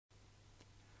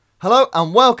Hello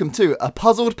and welcome to a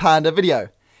Puzzled Panda video.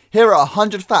 Here are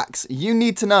 100 facts you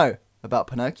need to know about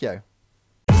Pinocchio.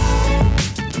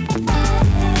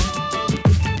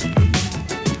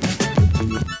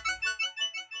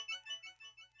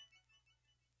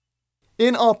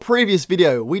 In our previous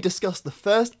video, we discussed the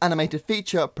first animated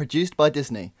feature produced by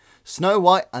Disney, Snow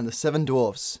White and the Seven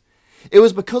Dwarfs. It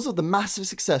was because of the massive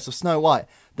success of Snow White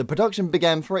that production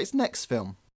began for its next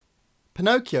film.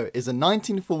 Pinocchio is a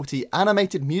 1940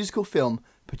 animated musical film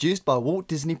produced by Walt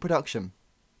Disney Production.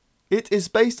 It is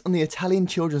based on the Italian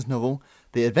children's novel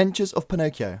The Adventures of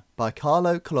Pinocchio by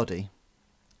Carlo Collodi.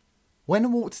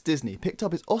 When Walt Disney picked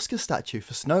up his Oscar statue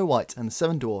for Snow White and the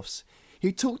Seven Dwarfs,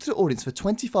 he talked to the audience for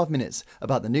 25 minutes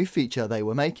about the new feature they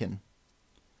were making.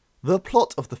 The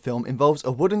plot of the film involves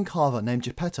a wooden carver named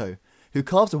Geppetto, who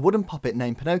carves a wooden puppet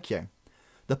named Pinocchio.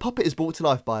 The puppet is brought to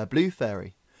life by a blue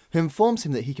fairy, who informs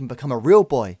him that he can become a real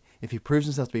boy if he proves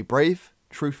himself to be brave,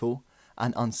 truthful,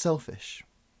 and unselfish.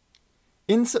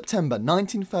 In September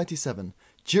 1937,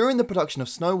 during the production of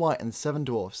Snow White and the Seven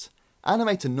Dwarfs,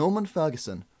 animator Norman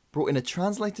Ferguson brought in a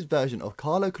translated version of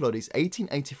Carlo Collodi's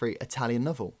 1883 Italian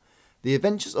novel, The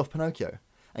Adventures of Pinocchio,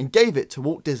 and gave it to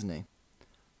Walt Disney.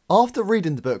 After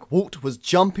reading the book, Walt was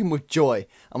jumping with joy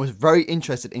and was very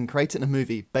interested in creating a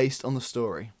movie based on the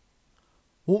story.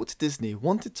 Walt Disney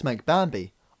wanted to make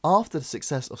Bambi after the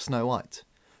success of Snow White,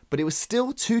 but it was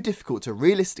still too difficult to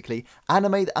realistically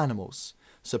animate the animals,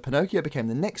 so Pinocchio became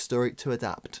the next story to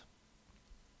adapt.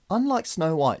 Unlike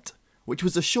Snow White, which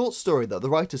was a short story that the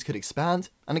writers could expand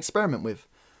and experiment with,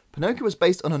 Pinocchio was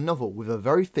based on a novel with a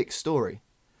very thick story.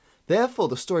 Therefore,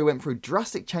 the story went through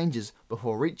drastic changes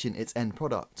before reaching its end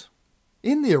product.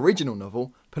 In the original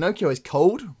novel, Pinocchio is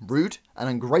cold, rude, and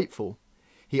ungrateful.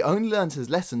 He only learns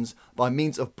his lessons by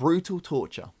means of brutal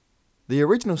torture. The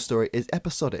original story is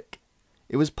episodic.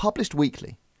 It was published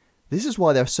weekly. This is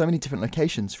why there are so many different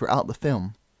locations throughout the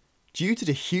film. Due to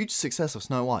the huge success of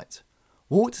Snow White,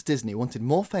 Walt Disney wanted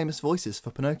more famous voices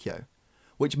for Pinocchio,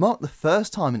 which marked the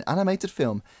first time an animated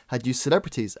film had used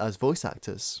celebrities as voice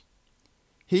actors.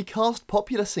 He cast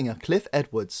popular singer Cliff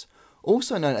Edwards,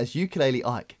 also known as Ukulele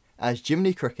Ike, as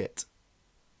Jiminy Cricket.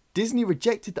 Disney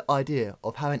rejected the idea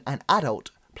of having an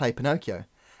adult play Pinocchio,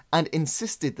 and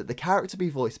insisted that the character be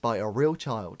voiced by a real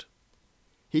child.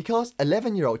 He cast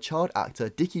 11-year-old child actor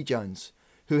Dickie Jones,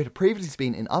 who had previously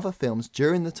been in other films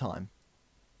during the time.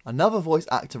 Another voice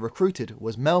actor recruited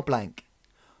was Mel Blanc,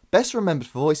 best remembered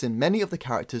for voicing many of the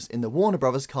characters in the Warner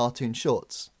Bros. Cartoon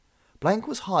shorts. Blanc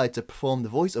was hired to perform the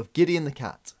voice of Gideon the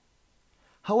cat.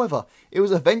 However, it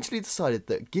was eventually decided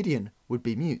that Gideon would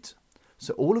be mute,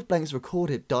 so all of Blanc's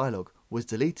recorded dialogue was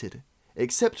deleted,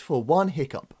 except for one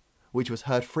hiccup, which was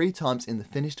heard 3 times in the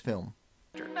finished film.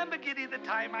 Remember, Giddy, the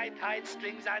time I tied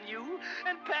strings on you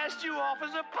and passed you off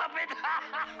as a puppet?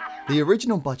 The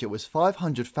original budget was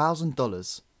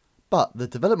 $500,000, but the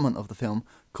development of the film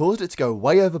caused it to go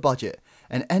way over budget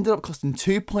and ended up costing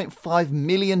 $2.5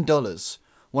 million,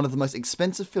 one of the most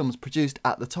expensive films produced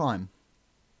at the time.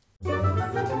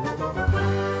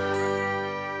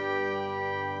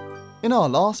 In our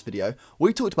last video,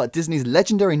 we talked about Disney's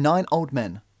legendary 9 old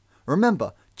men.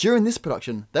 Remember, during this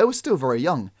production, they were still very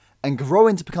young and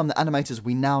growing to become the animators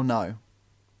we now know.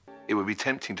 It would be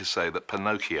tempting to say that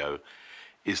Pinocchio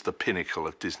is the pinnacle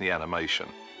of Disney animation.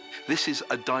 This is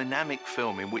a dynamic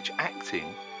film in which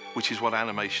acting, which is what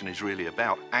animation is really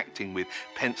about, acting with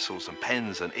pencils and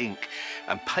pens and ink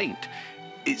and paint,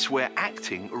 it's where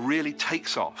acting really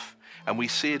takes off, and we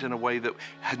see it in a way that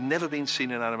had never been seen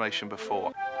in animation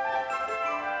before.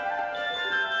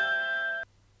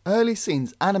 Early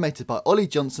scenes animated by Ollie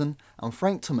Johnson and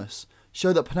Frank Thomas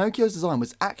show that Pinocchio's design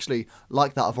was actually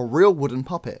like that of a real wooden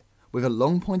puppet, with a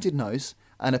long pointed nose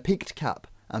and a peaked cap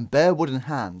and bare wooden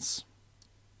hands.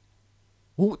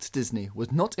 Walt Disney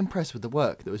was not impressed with the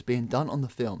work that was being done on the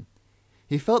film.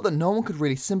 He felt that no one could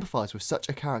really sympathise with such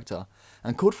a character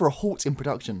and called for a halt in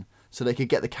production so they could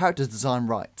get the character's design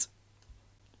right.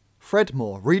 Fred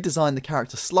Moore redesigned the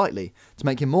character slightly to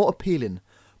make him more appealing,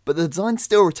 but the design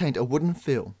still retained a wooden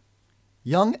feel.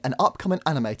 Young and upcoming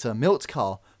animator Milt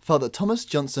Kahl felt that Thomas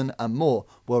Johnson and Moore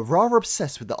were rather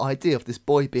obsessed with the idea of this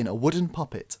boy being a wooden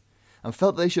puppet, and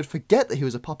felt that they should forget that he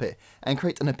was a puppet and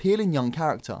create an appealing young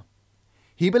character.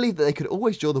 He believed that they could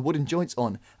always draw the wooden joints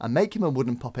on and make him a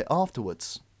wooden puppet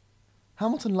afterwards.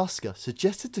 Hamilton Lusker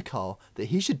suggested to Kahl that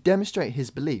he should demonstrate his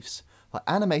beliefs by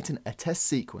animating a test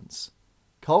sequence.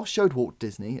 Kahl showed Walt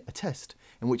Disney a test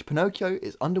in which Pinocchio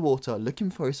is underwater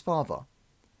looking for his father.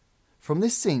 From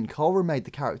this scene, Kahl remade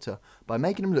the character by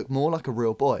making him look more like a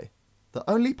real boy. The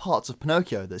only parts of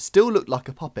Pinocchio that still looked like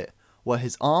a puppet were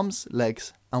his arms,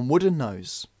 legs, and wooden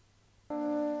nose.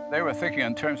 They were thinking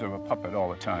in terms of a puppet all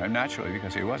the time, naturally,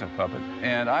 because he was a puppet.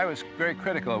 And I was very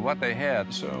critical of what they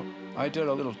had. So I did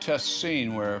a little test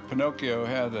scene where Pinocchio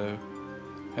had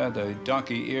the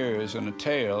donkey ears and a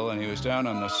tail, and he was down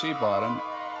on the sea bottom.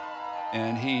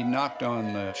 And he knocked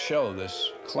on the shell of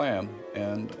this clam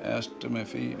and asked him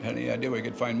if he had any idea where he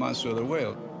could find Monster the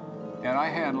Whale. And I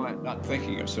handled it not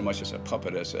thinking of so much as a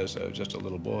puppet as just a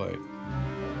little boy.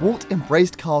 Walt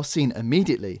embraced Carl's scene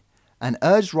immediately and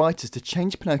urged writers to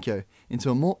change Pinocchio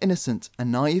into a more innocent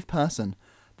and naive person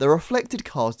that reflected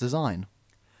Carl's design.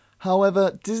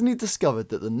 However, Disney discovered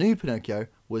that the new Pinocchio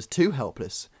was too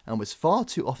helpless and was far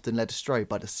too often led astray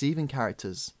by deceiving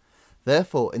characters.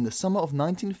 Therefore, in the summer of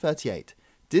 1938,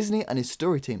 Disney and his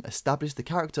story team established the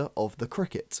character of the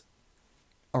Cricket.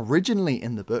 Originally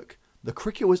in the book, the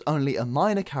Cricket was only a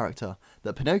minor character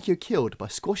that Pinocchio killed by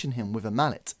squashing him with a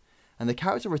mallet, and the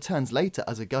character returns later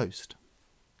as a ghost.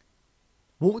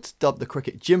 Walt dubbed the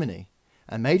Cricket Jiminy,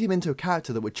 and made him into a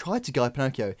character that would try to guide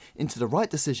Pinocchio into the right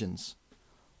decisions.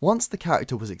 Once the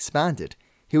character was expanded,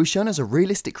 he was shown as a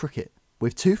realistic cricket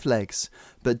with 2 legs,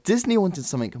 but Disney wanted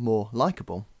something more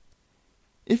likeable.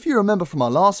 If you remember from our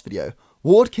last video,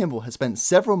 Ward Kimball had spent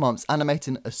several months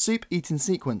animating a soup-eating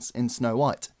sequence in Snow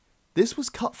White. This was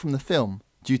cut from the film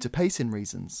due to pacing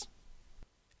reasons.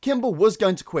 Kimball was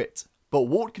going to quit, but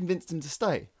Walt convinced him to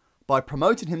stay by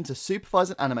promoting him to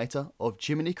supervising animator of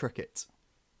Jiminy Cricket.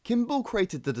 Kimball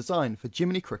created the design for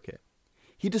Jiminy Cricket.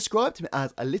 He described him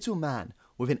as a little man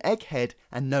with an egg head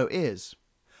and no ears.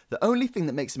 The only thing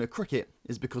that makes him a cricket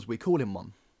is because we call him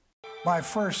one. My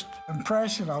first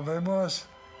impression of him was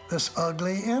this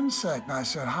ugly insect. I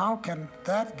said, how can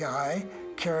that guy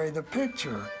carry the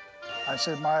picture? I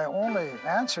said, my only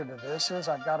answer to this is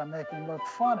I've got to make him look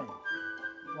funny.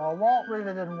 Well, Walt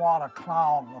really didn't want a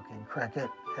clown-looking cricket.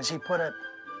 As he put it,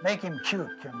 make him cute,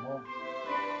 Kimball.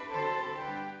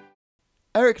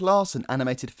 Eric Larson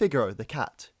animated Figaro the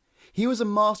cat. He was a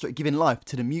master at giving life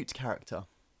to the mute character.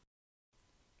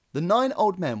 The 9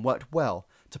 old men worked well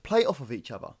to play off of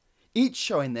each other, each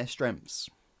showing their strengths.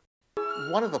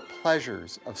 One of the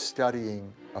pleasures of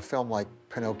studying a film like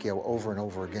Pinocchio over and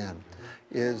over again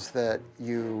is that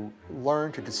you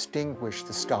learn to distinguish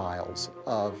the styles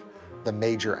of the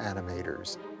major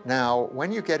animators. Now,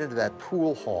 when you get into that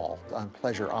pool hall on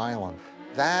Pleasure Island,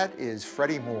 that is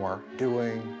Freddie Moore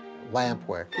doing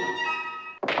Lampwick.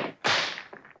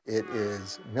 It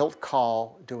is Milt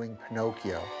Kahl doing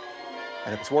Pinocchio,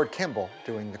 and it's Ward Kimball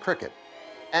doing the Cricket.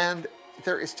 And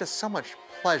there is just so much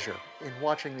pleasure in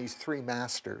watching these 3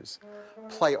 masters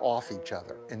play off each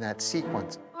other in that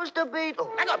sequence. Who's the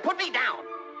beetle? Hang on, put me down.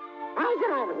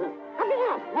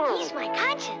 He's my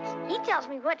conscience. He tells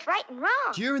me what's right and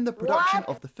wrong. During the production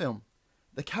of the film,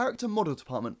 the character model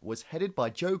department was headed by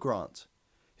Joe Grant,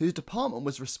 whose department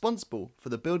was responsible for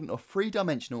the building of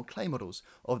 3-dimensional clay models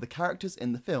of the characters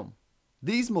in the film.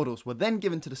 These models were then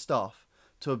given to the staff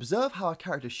to observe how a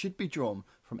character should be drawn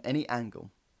from any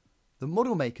angle. The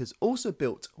model makers also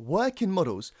built working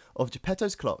models of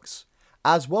Geppetto's clocks,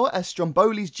 as well as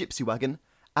Stromboli's gypsy wagon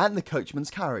and the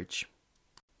coachman's carriage.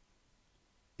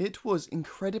 It was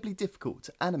incredibly difficult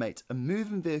to animate a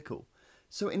moving vehicle,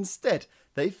 so instead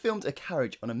they filmed a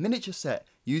carriage on a miniature set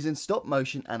using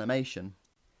stop-motion animation.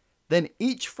 Then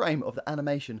each frame of the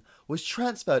animation was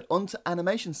transferred onto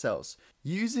animation cells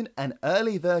using an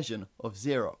early version of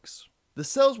Xerox. The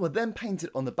cells were then painted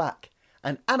on the back,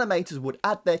 and animators would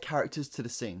add their characters to the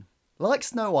scene. Like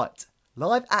Snow White,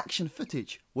 live action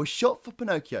footage was shot for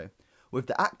Pinocchio, with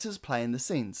the actors playing the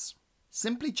scenes.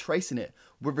 Simply tracing it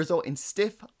would result in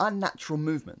stiff, unnatural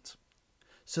movement.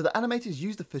 So the animators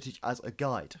used the footage as a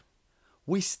guide.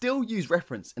 We still use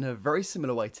reference in a very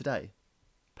similar way today.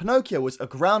 Pinocchio was a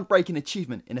groundbreaking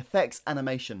achievement in effects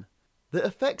animation. The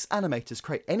effects animators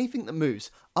create anything that moves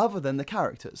other than the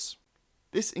characters.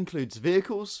 This includes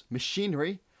vehicles,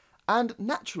 machinery, and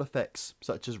natural effects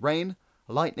such as rain,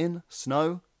 lightning,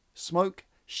 snow, smoke,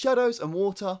 shadows and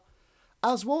water,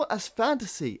 as well as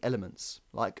fantasy elements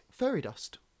like fairy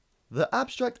dust. The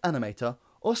abstract animator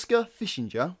Oskar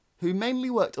Fischinger, who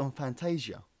mainly worked on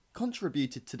Fantasia,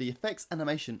 contributed to the effects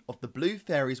animation of the Blue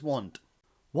Fairy's wand.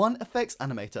 One effects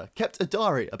animator kept a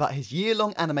diary about his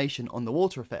year-long animation on the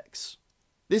water effects.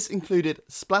 This included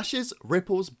splashes,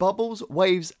 ripples, bubbles,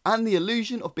 waves, and the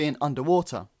illusion of being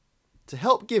underwater. To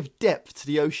help give depth to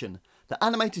the ocean, the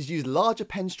animators used larger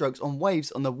pen strokes on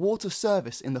waves on the water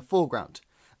surface in the foreground,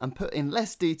 and put in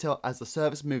less detail as the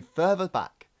surface moved further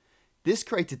back. This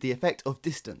created the effect of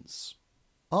distance.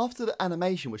 After the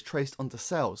animation was traced onto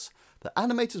cells, the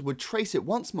animators would trace it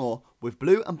once more with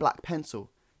blue and black pencil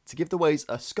to give the waves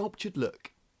a sculptured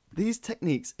look. These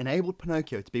techniques enabled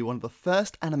Pinocchio to be one of the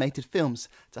first animated films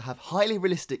to have highly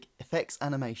realistic effects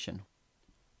animation.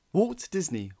 Walt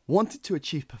Disney wanted to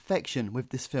achieve perfection with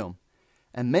this film,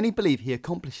 and many believe he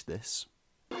accomplished this.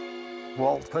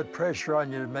 Walt put pressure on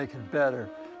you to make it better,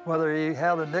 whether he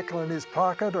had a nickel in his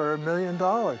pocket or $1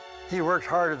 million. He worked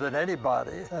harder than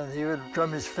anybody, and he would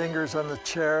drum his fingers on the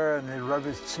chair and he'd rub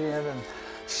his chin and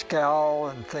scowl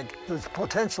and think, there's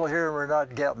potential here and we're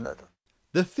not getting it.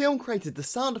 The film created the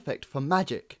sound effect for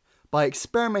magic by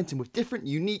experimenting with different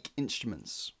unique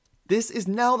instruments. This is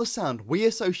now the sound we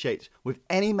associate with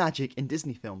any magic in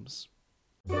Disney films.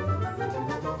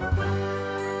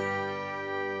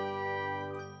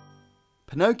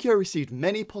 Pinocchio received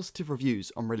many positive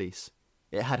reviews on release.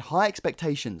 It had high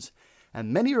expectations,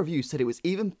 and many reviews said it was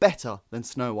even better than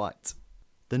Snow White.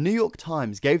 The New York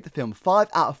Times gave the film 5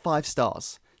 out of 5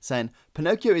 stars, saying,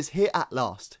 "Pinocchio is here at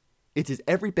last. It is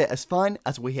every bit as fine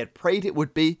as we had prayed it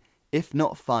would be, if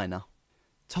not finer."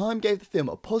 Time gave the film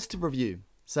a positive review,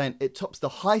 saying it tops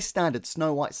the high standard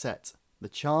Snow White set. The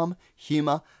charm,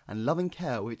 humour and loving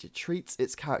care with which it treats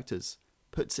its characters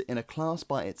puts it in a class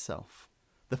by itself.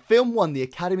 The film won the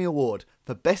Academy Award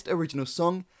for Best Original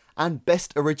Song and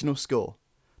Best Original Score,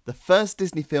 the first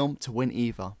Disney film to win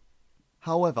either.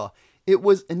 However, it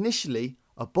was initially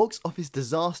a box office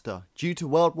disaster due to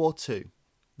World War II.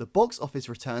 The box office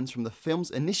returns from the film's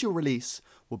initial release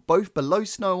were both below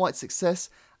Snow White's success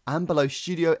and below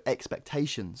studio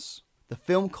expectations. The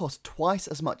film cost twice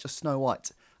as much as Snow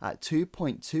White at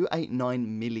 $2.289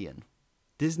 million.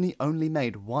 Disney only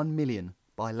made $1 million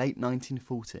by late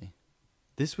 1940.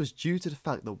 This was due to the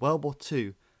fact that World War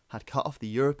II had cut off the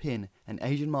European and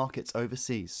Asian markets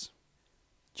overseas.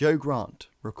 Joe Grant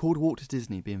recalled Walt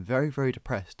Disney being very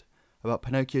depressed about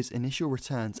Pinocchio's initial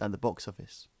returns at the box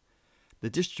office. The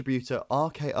distributor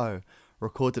RKO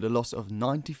recorded a loss of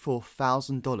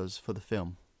 $94,000 for the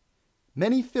film.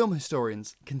 Many film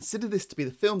historians consider this to be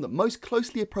the film that most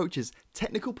closely approaches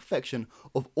technical perfection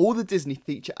of all the Disney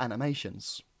feature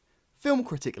animations. Film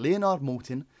critic Leonard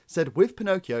Maltin said with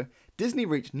Pinocchio, Disney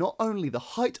reached not only the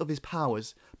height of his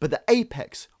powers, but the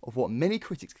apex of what many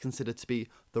critics consider to be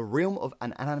the realm of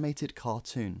an animated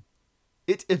cartoon.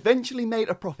 It eventually made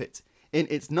a profit in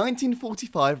its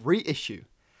 1945 reissue,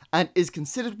 and is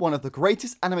considered one of the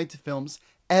greatest animated films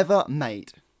ever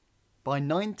made. By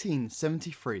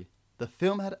 1973, the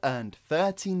film had earned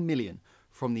 $13 million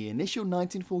from the initial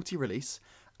 1940 release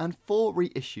and 4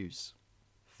 reissues.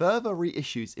 Further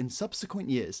reissues in subsequent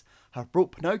years have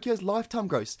brought Pinocchio's lifetime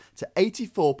gross to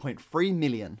 $84.3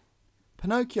 million.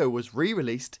 Pinocchio was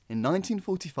re-released in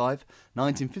 1945,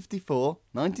 1954,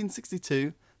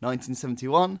 1962,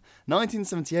 1971,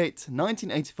 1978,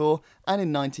 1984 and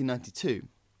in 1992.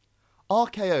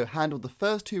 RKO handled the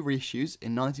first 2 reissues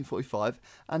in 1945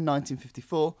 and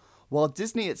 1954, while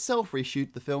Disney itself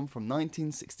reissued the film from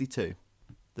 1962.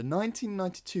 The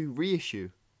 1992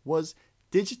 reissue was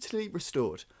digitally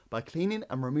restored by cleaning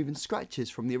and removing scratches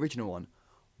from the original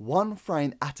one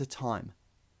frame at a time,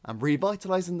 and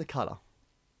revitalising the colour.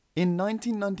 In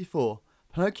 1994,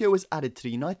 Pinocchio was added to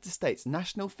the United States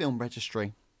National Film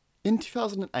Registry. In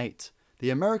 2008,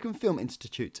 the American Film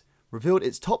Institute revealed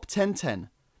its top 10,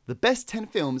 the best 10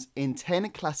 films in 10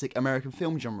 classic American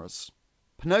film genres.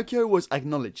 Pinocchio was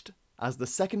acknowledged as the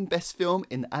second best film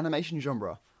in the animation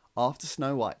genre after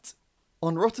Snow White.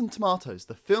 On Rotten Tomatoes,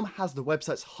 the film has the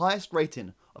website's highest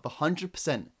rating of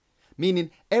 100%,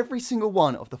 meaning every single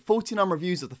one of the 49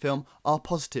 reviews of the film are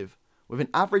positive, with an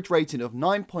average rating of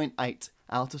 9.8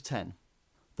 out of 10.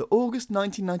 The August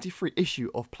 1993 issue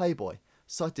of Playboy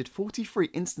cited 43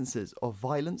 instances of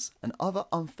violence and other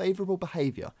unfavourable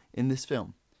behaviour in this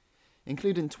film,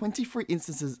 including 23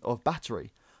 instances of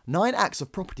battery, 9 acts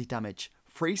of property damage,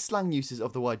 3 slang uses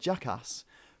of the word jackass,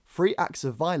 3 acts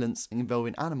of violence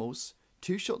involving animals,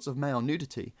 2 shots of male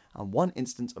nudity, and 1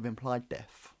 instance of implied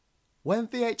death. When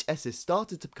VHSs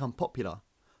started to become popular,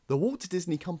 the Walt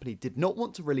Disney Company did not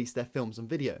want to release their films on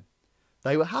video.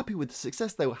 They were happy with the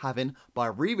success they were having by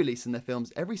re-releasing their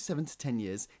films every 7 to 10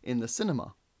 years in the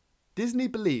cinema. Disney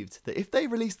believed that if they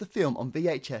released the film on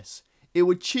VHS, it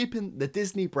would cheapen the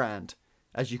Disney brand,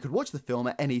 as you could watch the film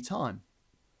at any time.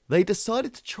 They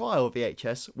decided to trial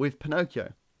VHS with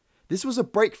Pinocchio. This was a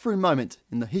breakthrough moment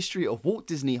in the history of Walt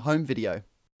Disney home video.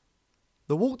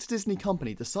 The Walt Disney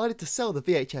Company decided to sell the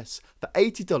VHS for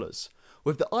 $80,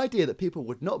 with the idea that people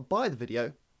would not buy the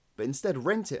video, but instead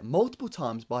rent it multiple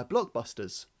times by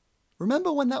blockbusters.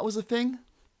 Remember when that was a thing?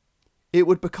 It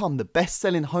would become the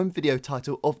best-selling home video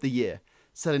title of the year,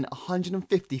 selling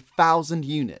 150,000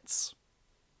 units.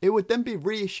 It would then be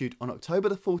reissued on October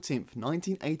the 14th,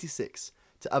 1986,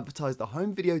 to advertise the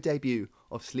home video debut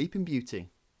of Sleeping Beauty.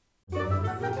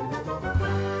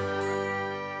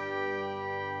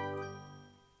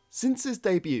 Since his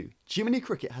debut, Jiminy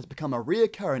Cricket has become a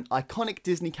reoccurring iconic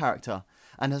Disney character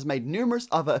and has made numerous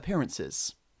other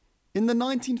appearances. In the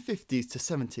 1950s to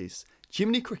 70s,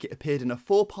 Jiminy Cricket appeared in a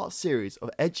 4-part series of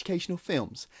educational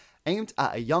films aimed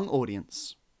at a young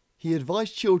audience. He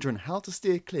advised children how to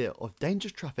steer clear of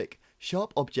dangerous traffic,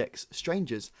 sharp objects,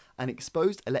 strangers, and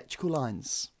exposed electrical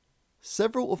lines.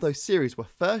 Several of those series were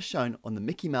first shown on the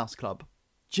Mickey Mouse Club.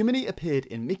 Jiminy appeared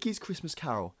in Mickey's Christmas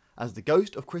Carol as the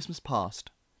ghost of Christmas Past.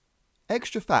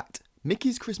 Extra fact,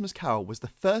 Mickey's Christmas Carol was the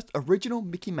first original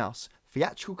Mickey Mouse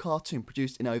theatrical cartoon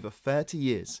produced in over 30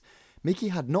 years. Mickey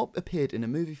had not appeared in a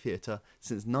movie theatre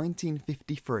since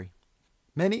 1953.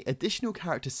 Many additional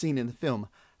characters seen in the film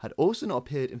had also not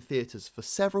appeared in theatres for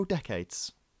several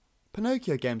decades.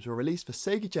 Pinocchio games were released for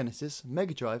Sega Genesis,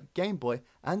 Mega Drive, Game Boy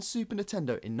and Super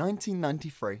Nintendo in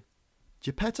 1993.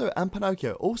 Geppetto and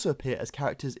Pinocchio also appear as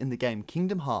characters in the game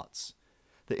Kingdom Hearts.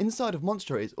 The inside of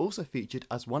Monstro is also featured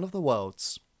as one of the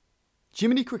worlds.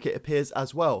 Jiminy Cricket appears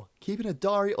as well, keeping a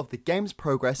diary of the game's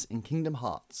progress in Kingdom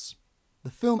Hearts.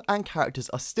 The film and characters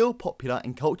are still popular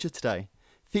in culture today,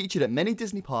 featured at many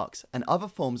Disney parks and other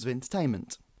forms of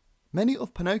entertainment. Many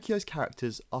of Pinocchio's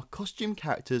characters are costume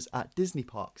characters at Disney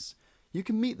parks. You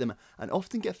can meet them and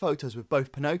often get photos with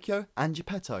both Pinocchio and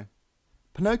Geppetto.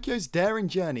 Pinocchio's Daring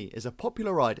Journey is a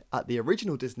popular ride at the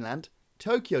original Disneyland,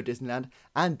 Tokyo Disneyland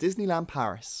and Disneyland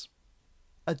Paris.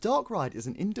 A dark ride is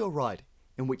an indoor ride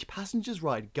in which passengers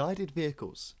ride guided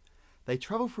vehicles. They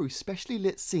travel through specially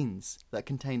lit scenes that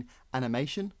contain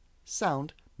animation,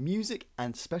 sound, music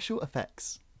and special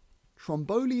effects.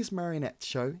 Stromboli's Marionette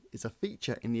Show is a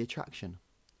feature in the attraction,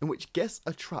 in which guests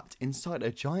are trapped inside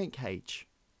a giant cage.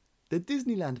 The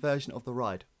Disneyland version of the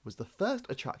ride was the first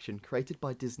attraction created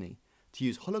by Disney to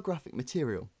use holographic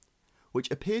material, which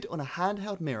appeared on a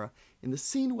handheld mirror in the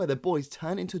scene where the boys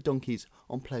turn into donkeys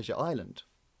on Pleasure Island.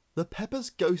 The Pepper's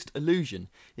Ghost illusion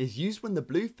is used when the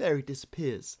blue fairy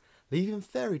disappears, leaving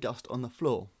fairy dust on the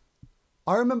floor.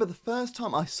 I remember the first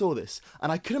time I saw this,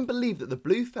 and I couldn't believe that the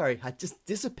blue fairy had just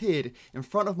disappeared in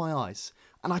front of my eyes,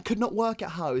 and I could not work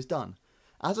out how it was done.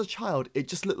 As a child, it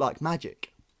just looked like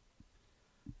magic.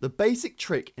 The basic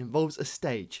trick involves a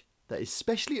stage that is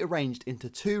specially arranged into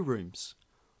 2 rooms.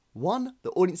 One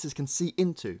the audiences can see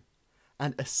into,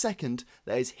 and a second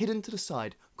that is hidden to the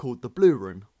side called the Blue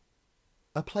Room.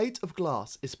 A plate of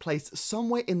glass is placed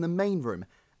somewhere in the main room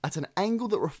at an angle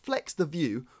that reflects the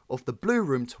view of the Blue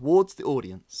Room towards the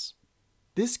audience.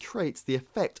 This creates the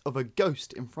effect of a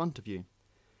ghost in front of you.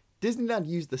 Disneyland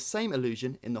used the same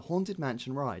illusion in the Haunted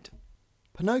Mansion ride.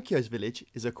 Pinocchio's Village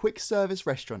is a quick service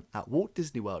restaurant at Walt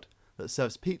Disney World that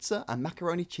serves pizza and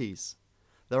macaroni cheese.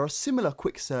 There are similar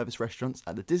quick service restaurants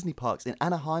at the Disney parks in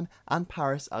Anaheim and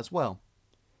Paris as well.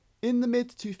 In the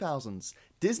mid-2000s,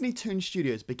 Disney Toon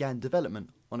Studios began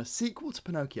development on a sequel to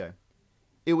Pinocchio.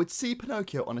 It would see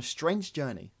Pinocchio on a strange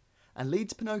journey, and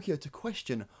leads Pinocchio to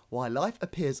question why life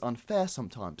appears unfair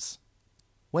sometimes.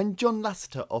 When John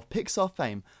Lasseter of Pixar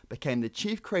fame became the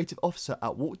chief creative officer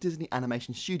at Walt Disney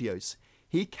Animation Studios,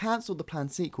 he cancelled the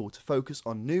planned sequel to focus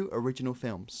on new original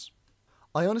films.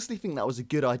 I honestly think that was a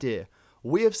good idea.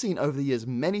 We have seen over the years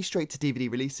many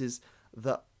straight-to-DVD releases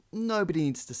that nobody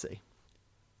needs to see.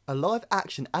 A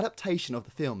live-action adaptation of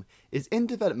the film is in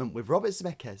development with Robert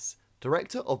Zemeckis,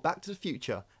 director of Back to the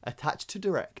Future, attached to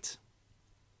direct.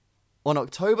 On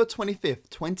October 25th,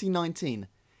 2019,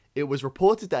 it was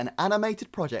reported that an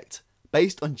animated project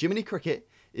based on Jiminy Cricket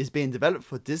is being developed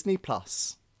for Disney+.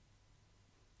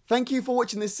 Thank you for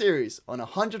watching this series on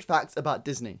 100 Facts About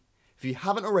Disney. If you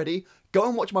haven't already, go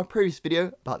and watch my previous video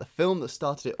about the film that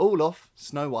started it all off,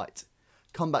 Snow White.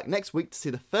 Come back next week to see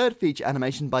the 3rd feature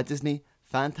animation by Disney,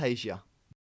 Fantasia.